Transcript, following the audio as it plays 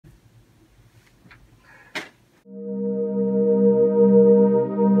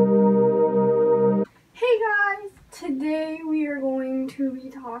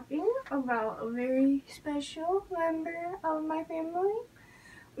about a very special member of my family.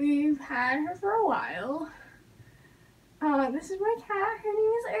 We've had her for a while. This is my cat. Her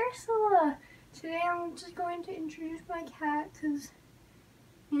name is Ursula. Today I'm just going to introduce my cat because,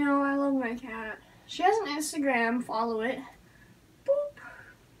 you know, I love my cat. She has an Instagram. Follow it. Boop.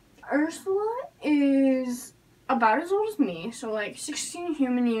 Ursula is about as old as me, so like 16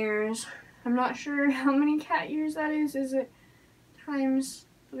 human years. I'm not sure how many cat years that is. Is it times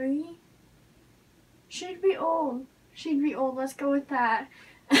 3? She'd be old. She'd be old. Let's go with that.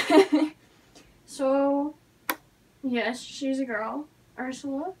 So, yes, she's a girl.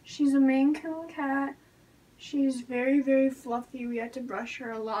 Ursula. She's a Maine Coon cat. She's very, very fluffy. We have to brush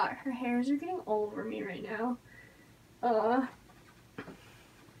her a lot. Her hairs are getting all over me right now. Here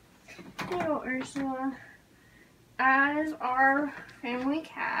you go, Ursula. As our family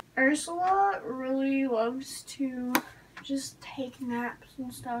cat, Ursula really loves to just take naps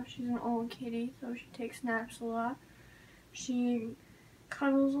and stuff. She's an old kitty, so she takes naps a lot. She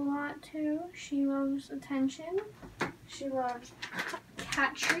cuddles a lot too. She loves attention. She loves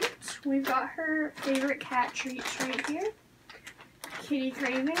cat treats. We've got her favorite cat treats right here. Kitty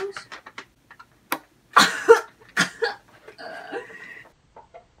cravings.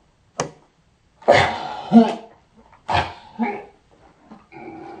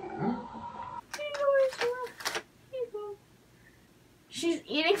 She's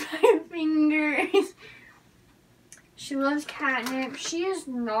eating my fingers. She loves catnip. She is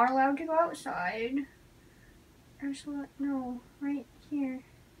not allowed to go outside. Ursula, no, right here.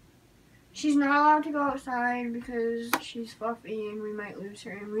 She's not allowed to go outside because she's fluffy and we might lose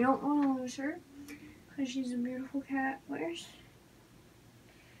her. And we don't want to lose her because she's a beautiful cat. Where's...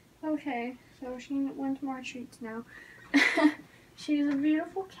 Okay, so she wants more treats now. She's a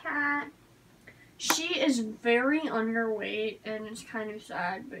beautiful cat. She is very underweight and it's kind of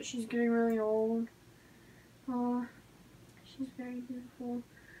sad, but she's getting really old. She's very beautiful.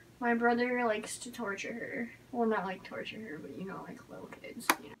 My brother likes to torture her. Well, not like torture her, but you know, like little kids.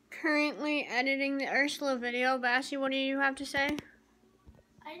 You know. Currently editing the Ursula video. Bassie, what do you have to say?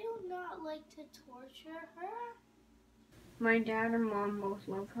 I do not like to torture her. My dad and mom both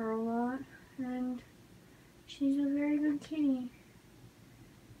love her a lot, and she's a very good kitty.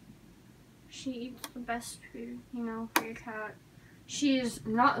 She eats the best food, you know, for your cat. She's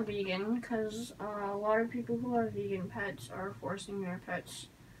not vegan because a lot of people who have vegan pets are forcing their pets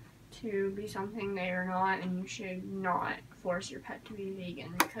to be something they are not, and you should not force your pet to be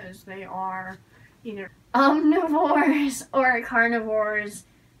vegan because they are either omnivores or carnivores.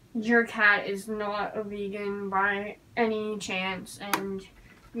 Your cat is not a vegan by any chance, and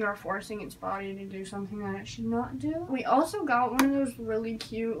you are forcing its body to do something that it should not do. We also got one of those really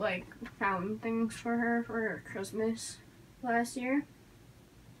cute, like, fountain things for her Christmas last year.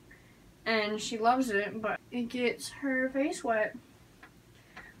 And she loves it, but it gets her face wet.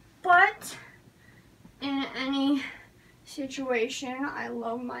 But, in any situation, I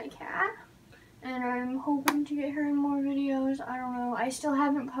love my cat. And I'm hoping to get her in more videos. I don't know. I still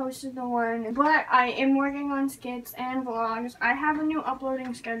haven't posted the one. But I am working on skits and vlogs. I have a new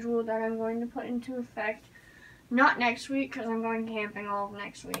uploading schedule that I'm going to put into effect. Not next week, because I'm going camping all of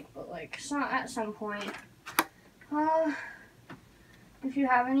next week. But, like, at some point. If you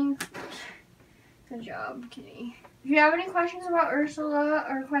have any... Good job, kitty. If you have any questions about Ursula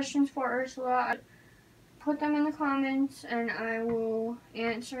or questions for Ursula, put them in the comments and I will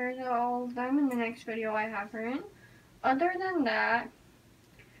answer all of them in the next video I have her in. Other than that,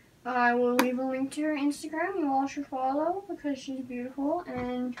 I will leave a link to her Instagram. You all should follow because she's beautiful.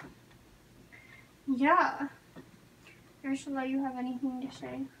 And yeah. Ursula, you have anything to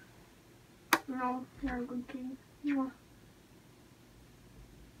say? No, you're a good kid.